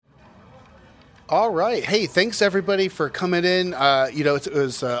All right. Hey, thanks everybody for coming in. It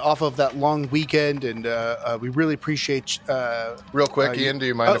was off of that long weekend, and we really appreciate. Real quick, Ian, do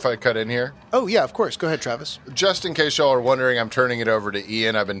you mind if I cut in here? Oh yeah, of course. Go ahead, Travis. Just in case y'all are wondering, I'm turning it over to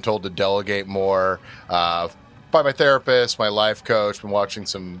Ian. I've been told to delegate more by my therapist, my life coach. Been watching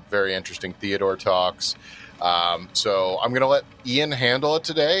some very interesting Theodore talks. So I'm going to let Ian handle it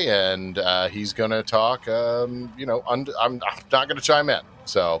today, and he's going to talk. I'm not going to chime in.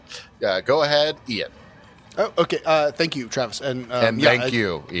 So go ahead, Ian. Oh, okay. Thank you, Travis, and thank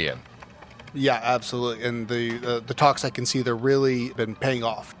you, Ian. Yeah, absolutely. And the talks I can see they're really been paying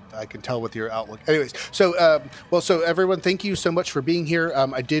off. I can tell with your outlook. Anyways, so everyone, thank you so much for being here.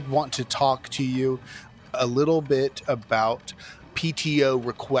 I did want to talk to you a little bit about PTO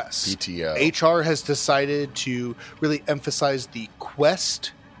requests. PTO. HR has decided to really emphasize the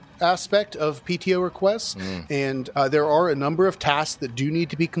quest aspect of PTO requests, and there are a number of tasks that do need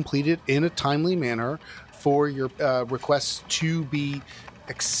to be completed in a timely manner for your requests to be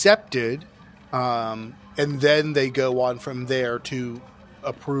accepted, and then they go on from there to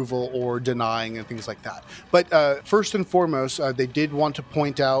approval or denying and things like that. But first and foremost, they did want to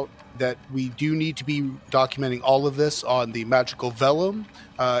point out that we do need to be documenting all of this on the magical vellum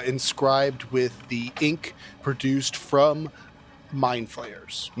inscribed with the ink produced from mind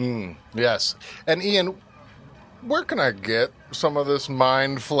flayers. Yes. And Ian, where can I get some of this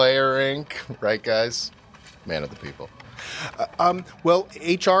mind flayer ink? Right, guys? Man of the people. Well,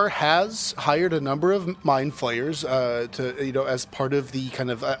 HR has hired a number of mind flayers as part of the kind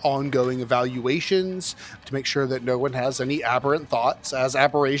of ongoing evaluations to make sure that no one has any aberrant thoughts. As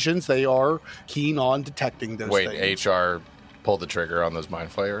aberrations, they are keen on detecting those things. Wait, HR pulled the trigger on those mind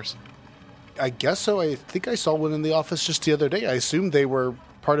flayers? I guess so. I think I saw one in the office just the other day. I assumed they were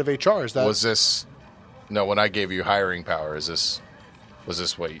part of HR. Is that... Was this... No, when I gave you hiring power, was this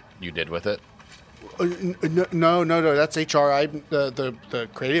what you did with it? No. That's HR. I'm the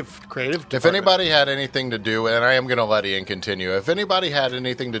creative department. If anybody had anything to do, and I am going to let Ian continue. If anybody had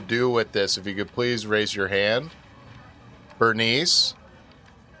anything to do with this, if you could please raise your hand. Bernice.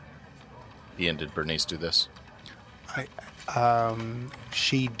 Ian, did Bernice do this?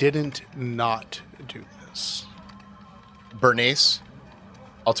 She didn't not do this. Bernice,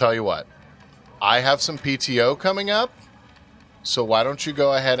 I'll tell you what. I have some PTO coming up, so why don't you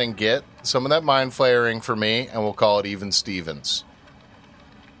go ahead and get some of that mind flayering for me, and we'll call it even Stevens.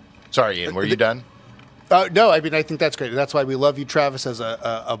 Sorry, Ian, were you done? No, I mean, I think that's great. That's why we love you, Travis, as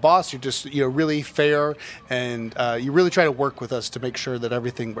a boss. You're just, really fair, and you really try to work with us to make sure that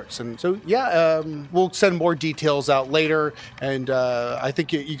everything works. And so, we'll send more details out later, and I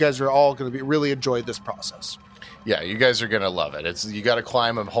think you guys are all going to really enjoy this process. Yeah, you guys are going to love it. You got to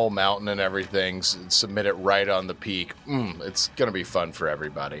climb a whole mountain and everything, submit it right on the peak. It's going to be fun for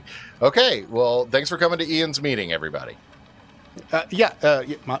everybody. Okay, well, thanks for coming to Ian's meeting, everybody.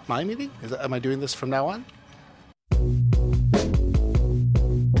 My meeting? Am I doing this from now on?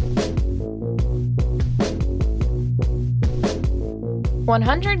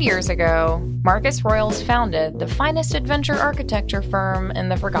 "100 years ago, Marcus Royals founded the finest adventure architecture firm in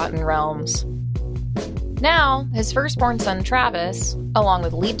the Forgotten Realms. Now, his firstborn son Travis, along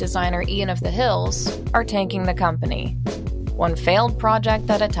with lead designer Ian of the Hills, are tanking the company, one failed project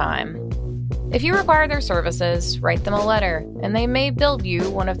at a time. If you require their services, write them a letter, and they may build you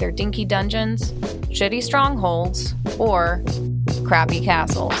one of their dinky dungeons, shitty strongholds, or crappy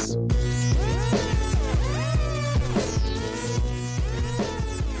castles."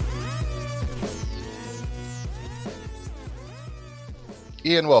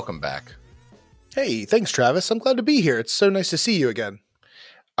 Ian, welcome back. Hey, thanks, Travis. I'm glad to be here. It's so nice to see you again.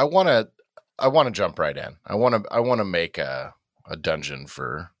 I want to jump right in. I want to make a dungeon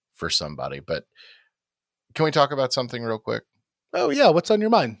for somebody, but can we talk about something real quick? Oh yeah, what's on your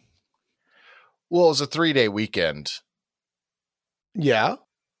mind? Well, it was a 3-day weekend. Yeah.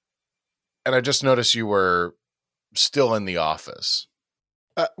 And I just noticed you were still in the office.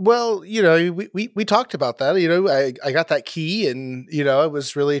 Well, we talked about that. I got that key, and I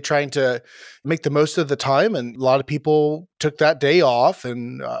was really trying to make the most of the time. And a lot of people took that day off,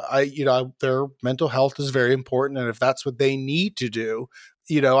 and their mental health is very important. And if that's what they need to do,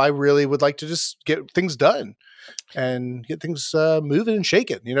 I really would like to just get things done and get things moving and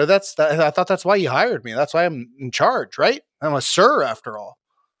shaking. I thought that's why you hired me. That's why I'm in charge, right? I'm a sir after all.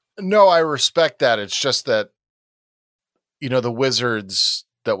 No, I respect that. It's just that, the wizards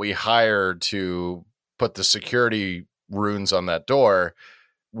that we hired to put the security runes on that door,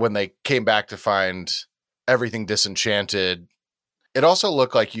 when they came back to find everything disenchanted, it also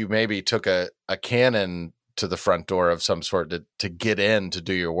looked like you maybe took a cannon to the front door of some sort to get in to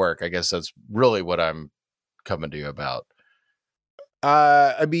do your work. I guess that's really what I'm coming to you about.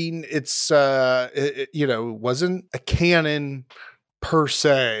 I mean, it's wasn't a canon per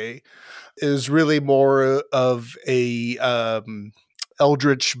se. It was really more of a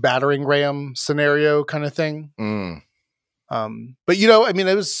eldritch battering ram scenario kind of thing. But I mean,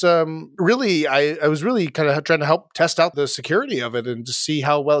 it was really, I was really kind of trying to help test out the security of it and to see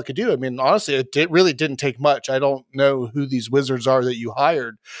how well it could do. I mean, honestly, it really didn't take much. I don't know who these wizards are that you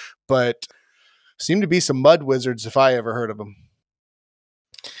hired, but seem to be some mud wizards if I ever heard of them.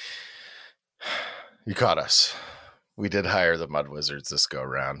 You caught us. We did hire the mud wizards this go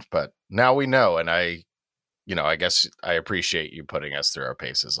around, but now we know. And I guess I appreciate you putting us through our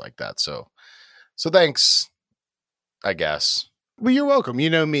paces like that. So thanks, I guess. Well, you're welcome.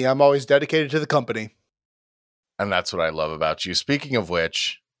 You know me, I'm always dedicated to the company. And that's what I love about you. Speaking of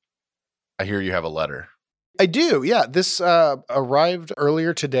which, I hear you have a letter. I do. Yeah. This arrived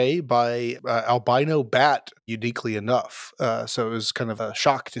earlier today by Albino Bat, uniquely enough. So it was kind of a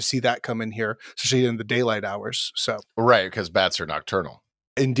shock to see that come in here, especially in the daylight hours. So right, because bats are nocturnal.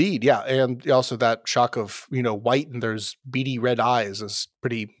 Indeed. Yeah. And also that shock of, white and there's beady red eyes is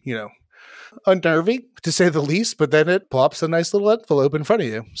pretty, unnerving to say the least, but then it plops a nice little envelope in front of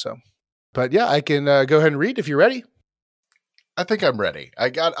you. So, but yeah, I can go ahead and read if you're ready. I think I'm ready. I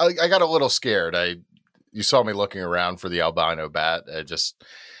got a little scared. You saw me looking around for the albino bat.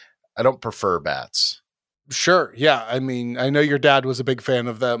 I don't prefer bats. Sure. Yeah. I mean, I know your dad was a big fan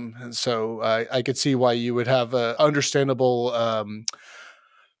of them. And so I could see why you would have a understandable,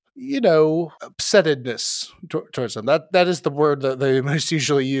 upsettedness towards them. That is the word that they most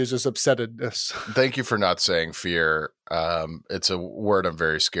usually use, is upsettedness. Thank you for not saying fear. It's a word I'm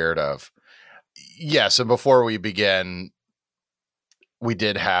very scared of. Yes. And before we begin, we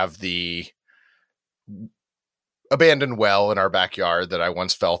did have the abandoned well in our backyard that I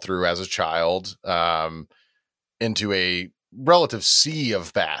once fell through as a child, into a relative sea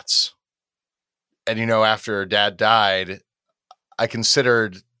of bats. And, after Dad died, I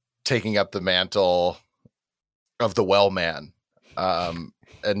considered taking up the mantle of the well man, and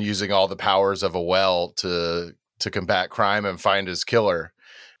using all the powers of a well to combat crime and find his killer.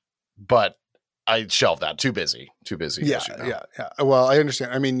 But I shelved that. Too busy. Yeah. Well, I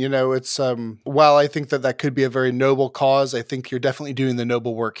understand. I mean, it's, while I think that could be a very noble cause, I think you're definitely doing the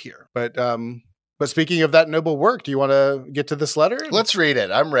noble work here. But speaking of that noble work, do you want to get to this letter? Let's read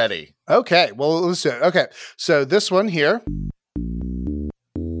it. I'm ready. Okay. Well, let's do it. Okay. So this one here.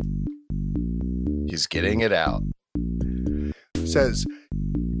 He's getting it out. Says,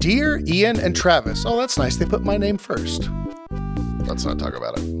 "Dear Ian and Travis." Oh, that's nice. They put my name first. Let's not talk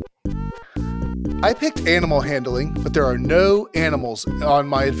about it. "I picked animal handling, but there are no animals on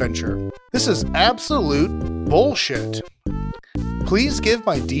my adventure. This is absolute bullshit. Please give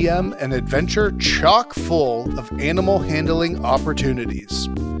my DM an adventure chock full of animal handling opportunities."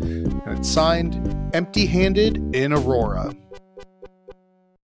 And it's signed, Empty-Handed in Aurora.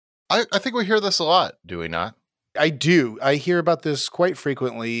 I think we hear this a lot, do we not? I do. I hear about this quite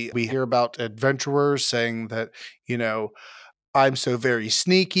frequently. We hear about adventurers saying that, I'm so very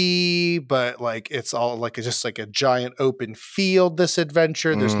sneaky, but it's all just like a giant open field, this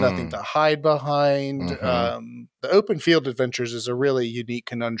adventure. There's nothing to hide behind. Mm-hmm. The open field adventures is a really unique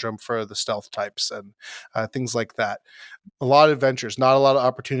conundrum for the stealth types and things like that. A lot of adventures, not a lot of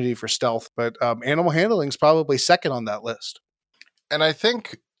opportunity for stealth, but animal handling is probably second on that list. And I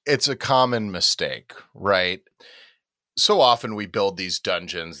think it's a common mistake, right? So often we build these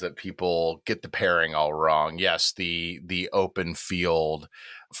dungeons that people get the pairing all wrong. Yes, the open field,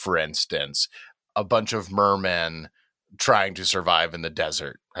 for instance, a bunch of mermen trying to survive in the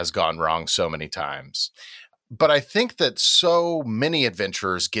desert has gone wrong so many times. But I think that so many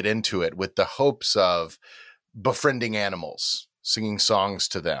adventurers get into it with the hopes of befriending animals, singing songs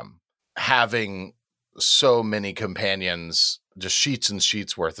to them, having so many companions, just sheets and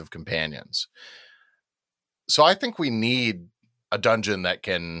sheets worth of companions. So I think we need a dungeon that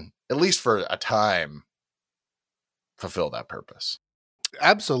can, at least for a time, fulfill that purpose.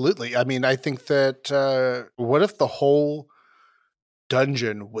 Absolutely. I mean, I think that what if the whole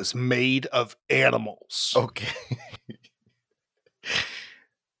dungeon was made of animals? Okay.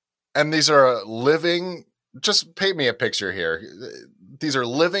 And these are living, just paint me a picture here. These are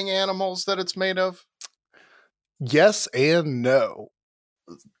living animals that it's made of? Yes and no.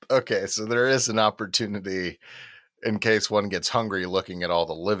 Okay, so there is an opportunity in case one gets hungry looking at all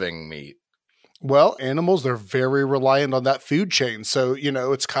the living meat. Well, animals, they're very reliant on that food chain. So,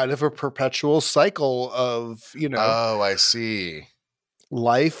 it's kind of a perpetual cycle of, Oh, I see.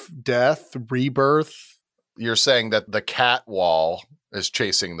 Life, death, rebirth. you're saying that the cat wall is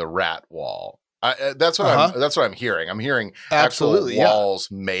chasing the rat wall. That's what I'm hearing. I'm hearing Absolutely, actual walls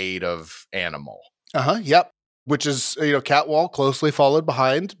made of animal. Yep. Which is, cat wall closely followed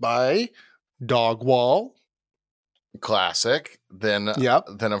behind by dog wall. Classic. Then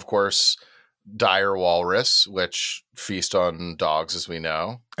of course, dire walrus, which feast on dogs, as we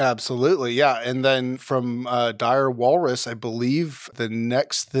know. Absolutely, yeah. And then from dire walrus, I believe the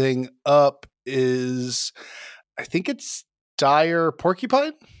next thing up is, I think it's dire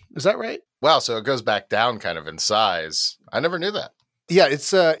porcupine. Is that right? Wow, so it goes back down kind of in size. I never knew that. Yeah,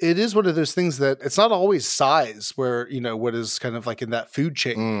 it is one of those things that it's not always size where, what is kind of like in that food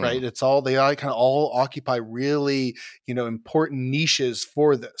chain, right? It's all, they kind of all occupy really, important niches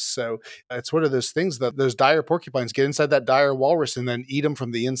for this. So it's one of those things that those dire porcupines get inside that dire walrus and then eat them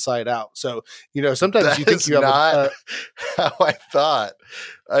from the inside out. So, sometimes that you think you have not how I thought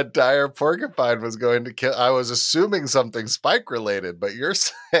a dire porcupine was going to kill. I was assuming something spike related, but you're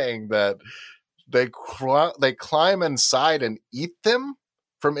saying that they climb inside and eat them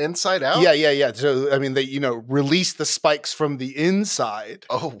from inside out? Yeah. So, I mean, they, release the spikes from the inside.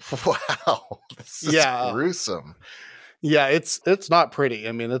 Oh, wow. This is gruesome. Yeah, it's not pretty.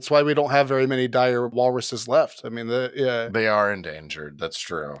 I mean, that's why we don't have very many dire walruses left. I mean, they are endangered. That's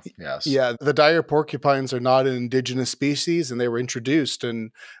true. Yes. Yeah, the dire porcupines are not an indigenous species, and they were introduced.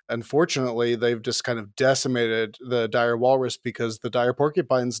 And unfortunately, they've just kind of decimated the dire walrus because the dire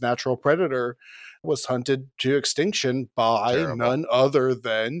porcupine's natural predator was hunted to extinction by none other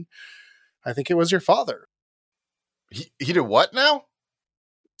than, I think it was your father. He did what now?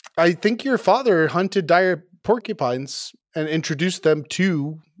 I think your father hunted dire porcupines and introduced them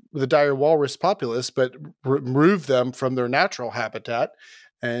to the dire walrus populace, but removed them from their natural habitat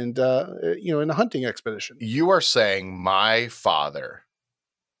and, in a hunting expedition. You are saying my father,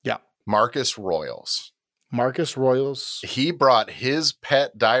 Marcus Royals, he brought his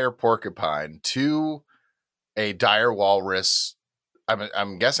pet dire porcupine to a dire walrus,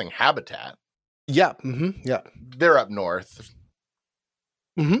 I'm guessing habitat. Yeah. Mm-hmm. Yeah. They're up north.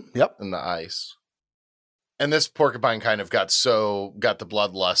 Mm-hmm. Yep. In the ice. And this porcupine kind of got the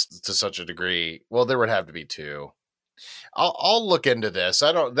bloodlust to such a degree. Well, there would have to be two. I'll look into this.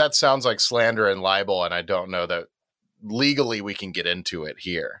 That sounds like slander and libel, and I don't know that legally we can get into it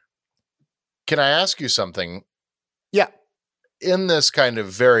here. Can I ask you something? Yeah. In this kind of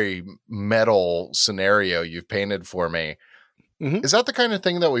very metal scenario you've painted for me, is that the kind of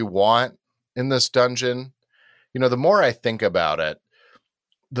thing that we want in this dungeon? The more I think about it,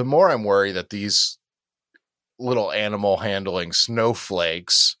 the more I'm worried that these little animal handling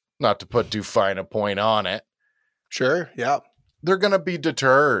snowflakes, not to put too fine a point on it. Sure. Yeah. They're going to be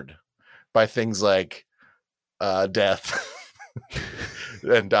deterred by things like death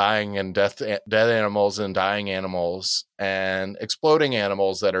and dying and dead animals and dying animals and exploding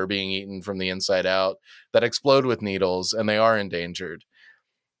animals that are being eaten from the inside out that explode with needles, and they are endangered.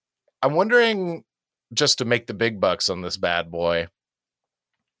 I'm wondering, just to make the big bucks on this bad boy,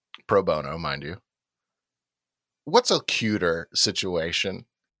 pro bono, mind you, what's a cuter situation?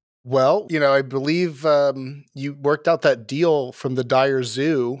 Well, I believe you worked out that deal from the Dire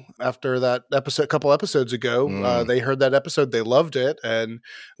Zoo after that episode, a couple episodes ago. They heard that episode, they loved it, and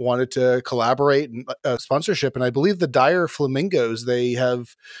wanted to collaborate and sponsorship. And I believe the Dire Flamingos, they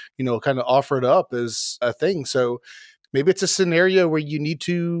have, kind of offered up as a thing. So maybe it's a scenario where you need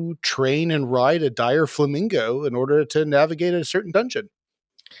to train and ride a dire flamingo in order to navigate a certain dungeon.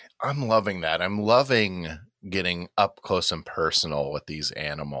 I'm loving that. I'm loving getting up close and personal with these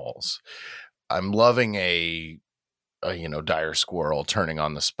animals. I'm loving a dire squirrel turning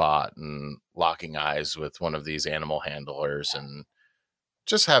on the spot and locking eyes with one of these animal handlers and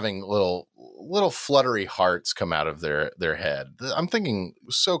just having little fluttery hearts come out of their head. I'm thinking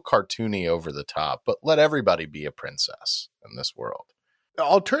so cartoony, over the top, but let everybody be a princess in this world.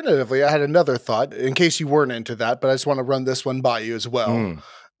 Alternatively, I had another thought in case you weren't into that, but I just want to run this one by you as well.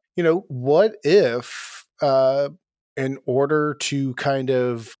 What if in order to kind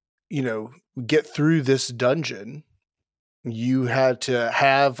of, get through this dungeon, you had to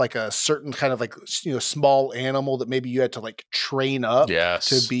have like a certain kind of like, small animal that maybe you had to like train up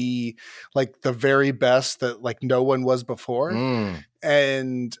to be like the very best that like no one was before.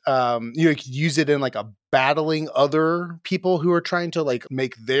 And you could use it in like a battling other people who are trying to like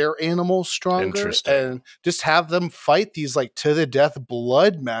make their animals stronger and just have them fight these like to the death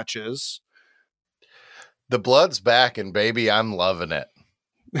blood matches. The blood's back, and baby, I'm loving it.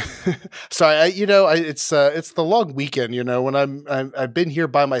 Sorry, it's the long weekend. When I've been here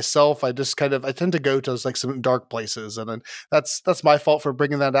by myself, I just I tend to go to like some dark places, and then that's my fault for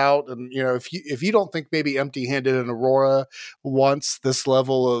bringing that out. And if you don't think maybe Empty Handed and Aurora wants this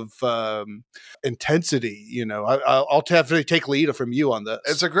level of intensity, I'll definitely take lead from you on this.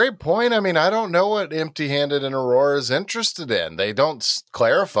 It's a great point. I mean, I don't know what Empty Handed and Aurora is interested in. They don't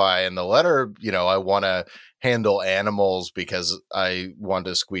clarify in the letter. I want to handle animals because I want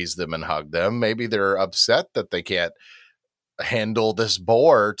to squeeze them and hug them. Maybe they're upset that they can't handle this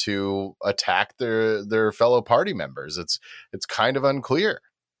boar to attack their fellow party members. It's kind of unclear.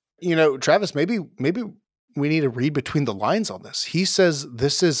 Travis, maybe we need to read between the lines on this. He says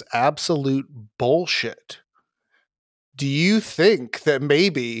this is absolute bullshit. Do you think that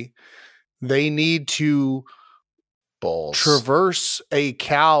maybe they need to traverse a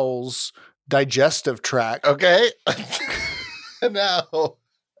cow's digestive tract? Okay. No.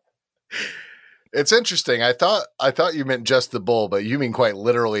 It's interesting. I thought you meant just the bull, but you mean quite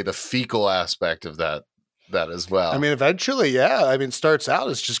literally the fecal aspect of that as well. I mean, eventually, yeah. I mean, it starts out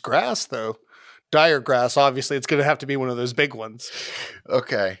as just grass, though. Dire grass, obviously. It's going to have to be one of those big ones.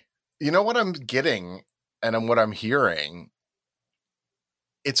 Okay. You know what I'm getting and what I'm hearing?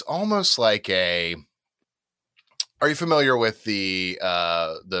 It's almost like are you familiar with the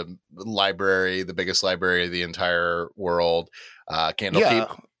library, the biggest library of the entire world,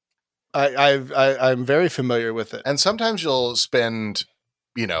 Candlekeep? I'm very familiar with it. And sometimes you'll spend,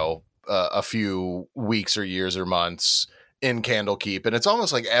 a few weeks or years or months in Candlekeep, and it's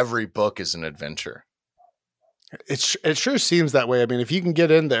almost like every book is an adventure. It sure seems that way. I mean, if you can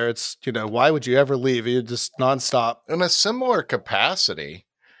get in there, it's, why would you ever leave? You're just nonstop. In a similar capacity,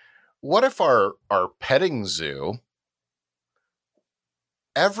 what if our petting zoo,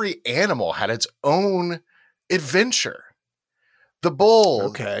 every animal had its own adventure? The bull.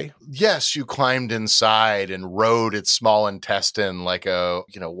 Okay. Yes, you climbed inside and rode its small intestine like a,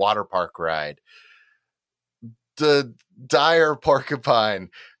 water park ride. The dire porcupine.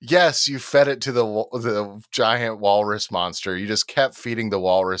 Yes, you fed it to the giant walrus monster. You just kept feeding the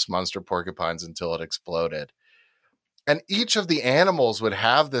walrus monster porcupines until it exploded. And each of the animals would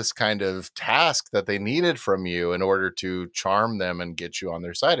have this kind of task that they needed from you in order to charm them and get you on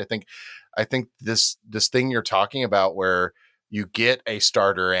their side. I think this thing you're talking about where you get a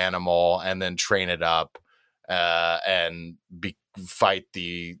starter animal and then train it up and fight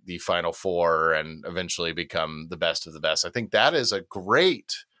the final four and eventually become the best of the best. I think that is a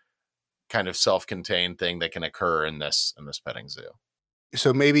great kind of self-contained thing that can occur in this petting zoo.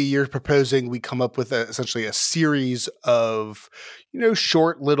 So maybe you're proposing we come up with essentially a series of,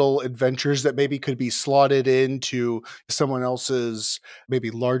 short little adventures that maybe could be slotted into someone else's maybe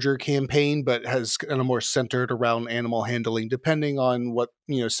larger campaign, but has kind of more centered around animal handling, depending on what,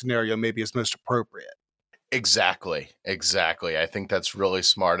 scenario maybe is most appropriate. Exactly. I think that's really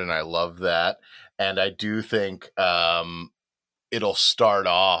smart, and I love that. And I do think it'll start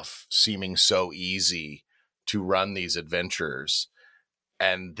off seeming so easy to run these adventures.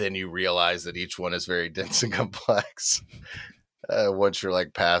 And then you realize that each one is very dense and complex once you're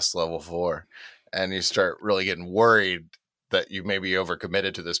like past level 4. And you start really getting worried that you may be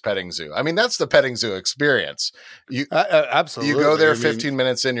overcommitted to this petting zoo. I mean, that's the petting zoo experience. Absolutely. You go there 15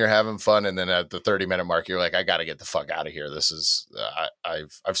 minutes in, you're having fun. And then at the 30-minute mark, you're like, I got to get the fuck out of here. This is,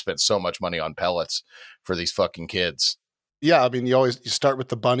 I've spent so much money on pellets for these fucking kids. Yeah, I mean, you start with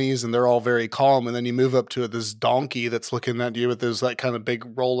the bunnies and they're all very calm, and then you move up to this donkey that's looking at you with those like kind of big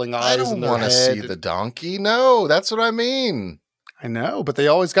rolling eyes. I don't want to see the donkey. No, that's what I mean. I know, but they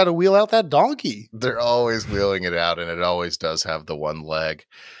always got to wheel out that donkey. They're always wheeling it out, and it always does have the one leg.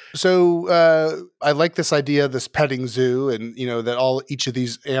 So I like this idea, this petting zoo, and that each of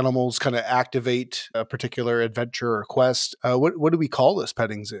these animals kind of activate a particular adventure or quest. What do we call this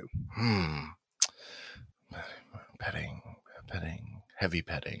petting zoo? Petting, heavy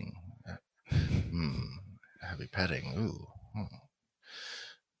petting, heavy petting. Ooh,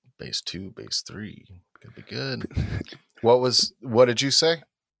 base 2, base 3 could be good. What did you say?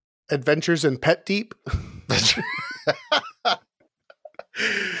 Adventures in Pet Deep.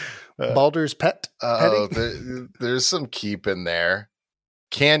 Baldur's Pet. There's some keep in there.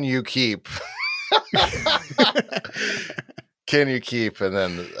 Can you keep? Can you keep? And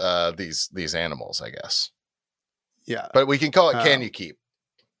then these animals, I guess. Yeah, but we can call it "Can you keep"?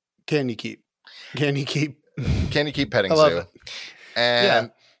 Can you keep? Can you keep? Can you keep petting I love zoo? It. And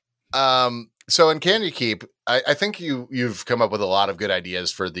so in Can You Keep, I think you've come up with a lot of good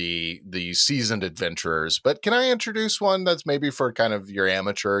ideas for the seasoned adventurers. But can I introduce one that's maybe for kind of your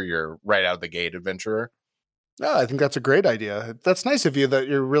amateur, your right out of the gate adventurer? Oh, I think that's a great idea. That's nice of you that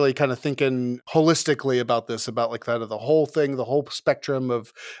you're really kind of thinking holistically about this, about like that of the whole thing, the whole spectrum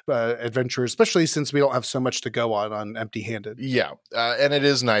of adventures, especially since we don't have so much to go on empty-handed. Yeah, and it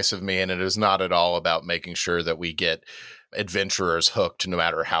is nice of me, and it is not at all about making sure that we get adventurers hooked, no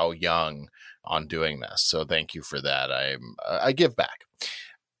matter how young, on doing this. So thank you for that. I give back.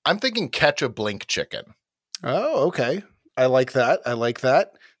 I'm thinking catch a blink chicken. Oh, okay. I like that. I like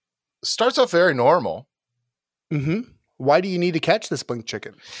that. Starts off very normal. Mm-hmm. Why do you need to catch this blink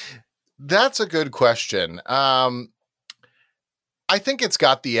chicken? That's a good question. I think it's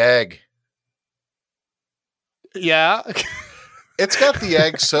got the egg. Yeah. It's got the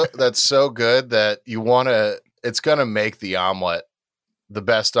egg that's so good that it's going to make the omelet the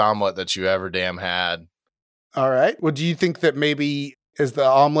best omelet that you ever damn had. All right. Well, do you think that maybe is the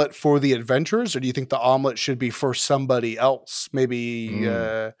omelet for the adventurers, or do you think the omelet should be for somebody else? Maybe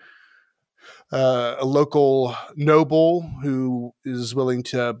a local noble who is willing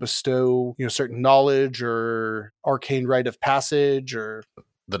to bestow, certain knowledge or arcane rite of passage, or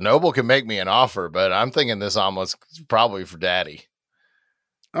the noble can make me an offer, but I'm thinking this omelet's probably for Daddy.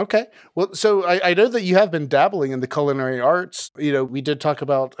 Okay. Well, so I know that you have been dabbling in the culinary arts. We did talk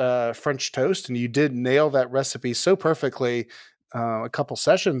about French toast, and you did nail that recipe so perfectly a couple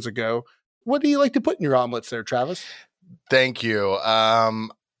sessions ago. What do you like to put in your omelets there, Travis? Thank you.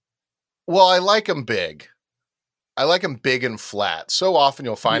 Well, I like them big. I like them big and flat. So often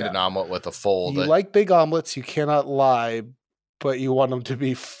you'll find an omelet with a fold. You like big omelets, you cannot lie, but you want them to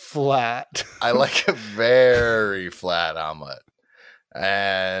be flat. I like a very flat omelet.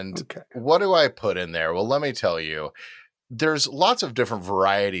 And What do I put in there? Well, let me tell you, there's lots of different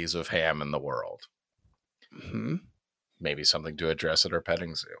varieties of ham in the world. Mm-hmm. Maybe something to address at our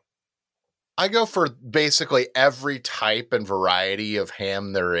petting zoo. I go for basically every type and variety of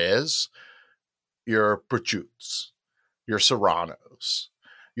ham there is. Your prosciuttos, your serranos,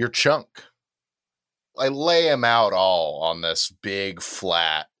 your chunk. I lay them out all on this big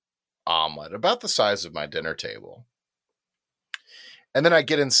flat omelet, about the size of my dinner table. And then I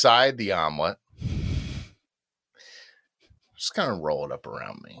get inside the omelet, just kind of roll it up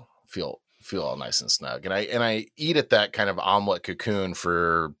around me, feel all nice and snug. And I eat at that kind of omelet cocoon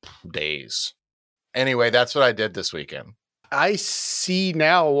for days. Anyway, that's what I did this weekend. I see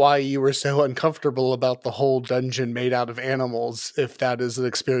now why you were so uncomfortable about the whole dungeon made out of animals, if that is an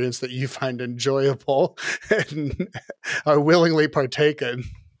experience that you find enjoyable and are willingly partake in.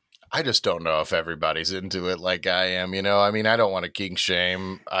 I just don't know if everybody's into it like I am, I mean, I don't want to king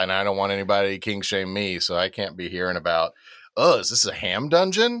shame, and I don't want anybody to king shame me, so I can't be hearing about, oh, is this a ham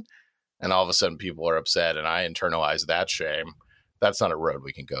dungeon? And all of a sudden people are upset, and I internalize that shame. That's not a road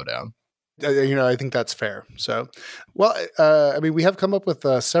we can go down. I think that's fair. So, well, we have come up with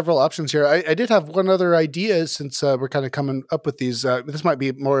several options here. I did have one other idea since we're kind of coming up with these. This might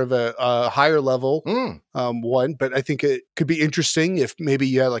be more of a higher level one, but I think it could be interesting if maybe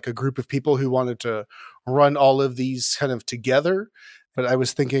you had like a group of people who wanted to run all of these kind of together. But I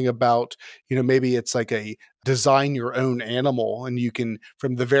was thinking about, maybe it's like a design your own animal, and you can,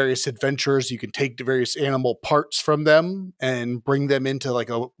 from the various adventures, you can take the various animal parts from them and bring them into like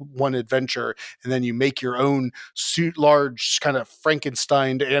one adventure. And then you make your own large kind of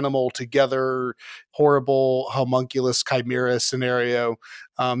Frankenstein animal together, horrible homunculus chimera scenario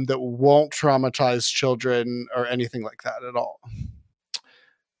that won't traumatize children or anything like that at all.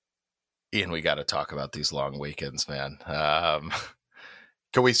 Ian, we got to talk about these long weekends, man.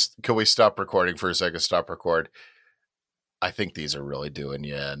 Can we stop recording for a second? Stop record. I think these are really doing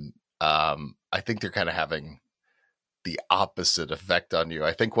you, and I think they're kind of having the opposite effect on you.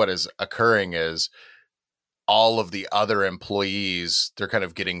 I think what is occurring is all of the other employees, they're kind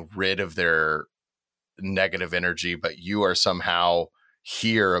of getting rid of their negative energy, but you are somehow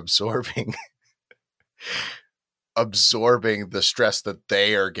here absorbing the stress that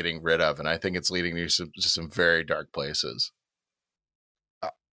they are getting rid of, and I think it's leading you to some very dark places.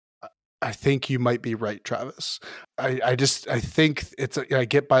 I think you might be right, Travis. I think I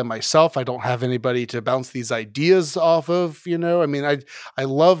get by myself. I don't have anybody to bounce these ideas off of, I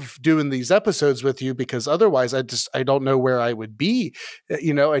love doing these episodes with you because otherwise I don't know where I would be.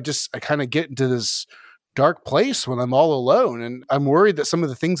 I kind of get into this dark place when I'm all alone. And I'm worried that some of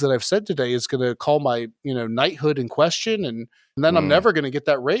the things that I've said today is going to call my, knighthood in question. And then I'm never going to get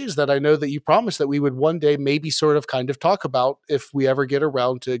that raise that I know that you promised that we would one day maybe sort of kind of talk about if we ever get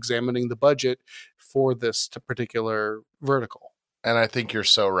around to examining the budget for this particular vertical. And I think you're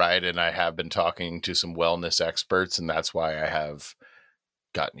so right. And I have been talking to some wellness experts, and that's why I have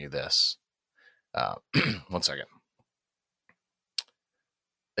gotten you this. 1 second.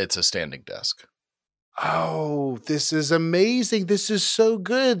 It's a standing desk. Oh, this is amazing. This is so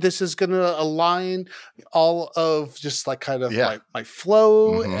good. This is going to align all of just like kind of my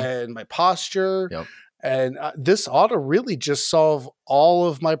flow and my posture. Yep. And this ought to really just solve all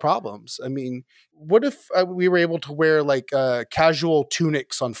of my problems. I mean, what if we were able to wear like casual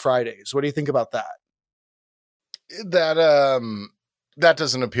tunics on Fridays? What do you think about that? That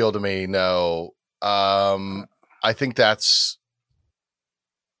doesn't appeal to me. No. I think that's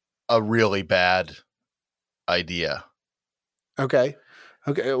a really bad idea. Okay.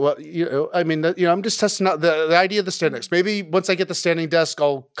 Well, I mean, I'm just testing out the idea of the standing desk. Maybe once I get the standing desk,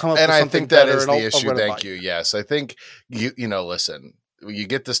 I'll come up with something better. And I think that is the issue. Thank you. Yes. I think listen, you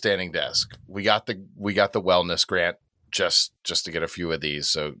get the standing desk. We got the wellness grant just to get a few of these.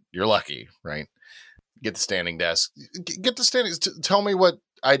 So you're lucky, right? Get the standing desk, get the standing. Tell me what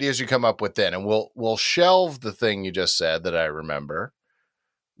ideas you come up with then. And we'll shelve the thing you just said that I remember.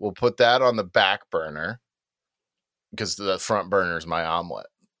 We'll put that on the back burner, because the front burner is my omelet.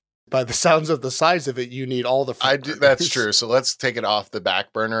 By the sounds of the size of it, you need all the front burners. That's true. So let's take it off the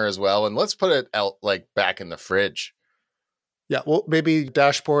back burner as well. And let's put it out like back in the fridge. Yeah. Well, maybe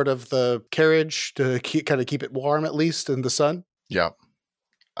dashboard of the carriage to keep it warm, at least in the sun. Yeah.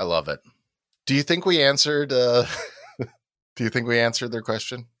 I love it. Do you think we answered, their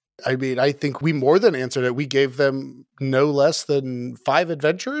question? I mean, I think we more than answered it. We gave them no less than 5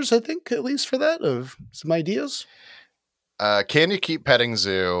 adventures, I think, at least for that, of some ideas. Can you keep petting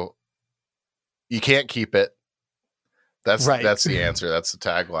zoo? You can't keep it. That's right. That's the answer. That's the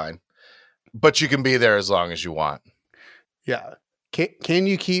tagline. But you can be there as long as you want. Yeah. Can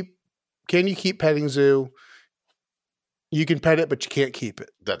you keep petting zoo? You can pet it, but you can't keep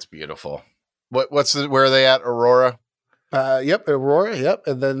it. That's beautiful. Where are they at? Aurora? Yep, Aurora. Yep.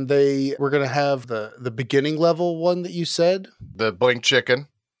 And then we're going to have the beginning level one that you said. The Blink Chicken.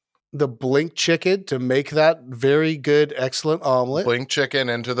 The Blink Chicken to make that very good, excellent omelet. Blink Chicken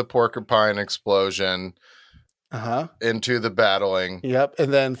into the porcupine explosion. Into the battling. Yep.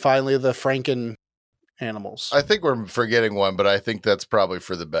 And then finally the Franken animals. I think we're forgetting one, but I think that's probably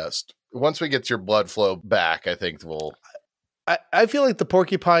for the best. Once we get your blood flow back, I think we'll... I feel like the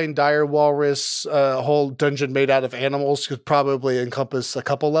porcupine, dire walrus, whole dungeon made out of animals could probably encompass a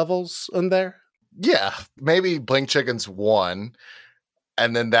couple levels in there. Yeah. Maybe Blink Chicken's 1.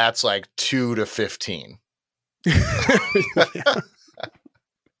 And then that's like 2 to 15. I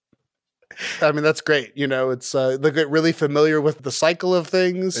mean, that's great. It's they get really familiar with the cycle of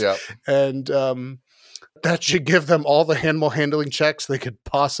things. Yep. And that should give them all the animal handling checks they could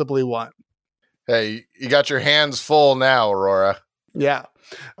possibly want. Hey, you got your hands full now, Aurora. Yeah.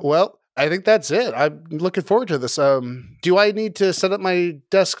 Well, I think that's it. I'm looking forward to this. Do I need to set up my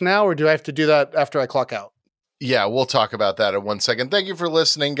desk now, or do I have to do that after I clock out? Yeah, we'll talk about that in 1 second. Thank you for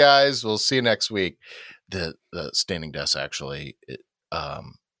listening, guys. We'll see you next week. The standing desk, actually,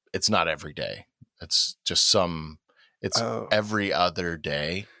 it's not every day. It's just every other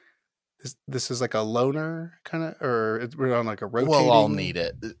day. This is like a loaner kind of, or we're on like a rotating? Well, I'll need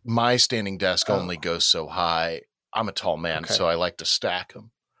it. My standing desk only goes so high. I'm a tall man, so I like to stack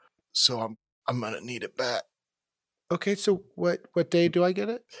them. So I'm going to need it back. Okay, so what day do I get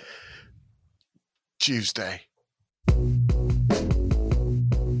it? Tuesday.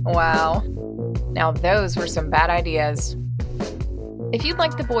 Wow. Now those were some bad ideas. If you'd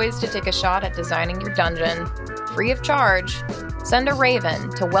like the boys to take a shot at designing your dungeon, free of charge, send a raven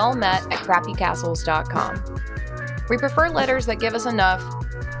to wellmet@crappycastles.com. We prefer letters that give us enough,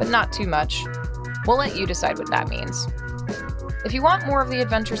 but not too much. We'll let you decide what that means. If you want more of the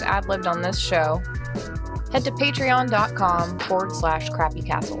adventures ad-libbed on this show, head to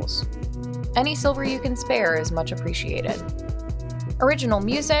patreon.com/crappycastles. Any silver you can spare is much appreciated. Original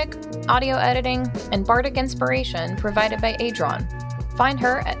music, audio editing, and bardic inspiration provided by Adron. Find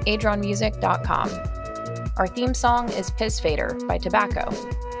her at adronmusic.com. Our theme song is Piss Fader by Tobacco.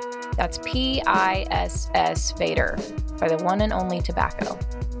 That's Piss Fader by the one and only Tobacco.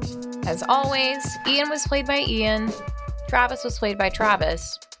 As always, Ian was played by Ian, Travis was played by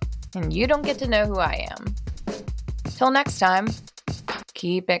Travis, and you don't get to know who I am. Till next time,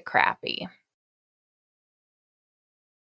 keep it crappy.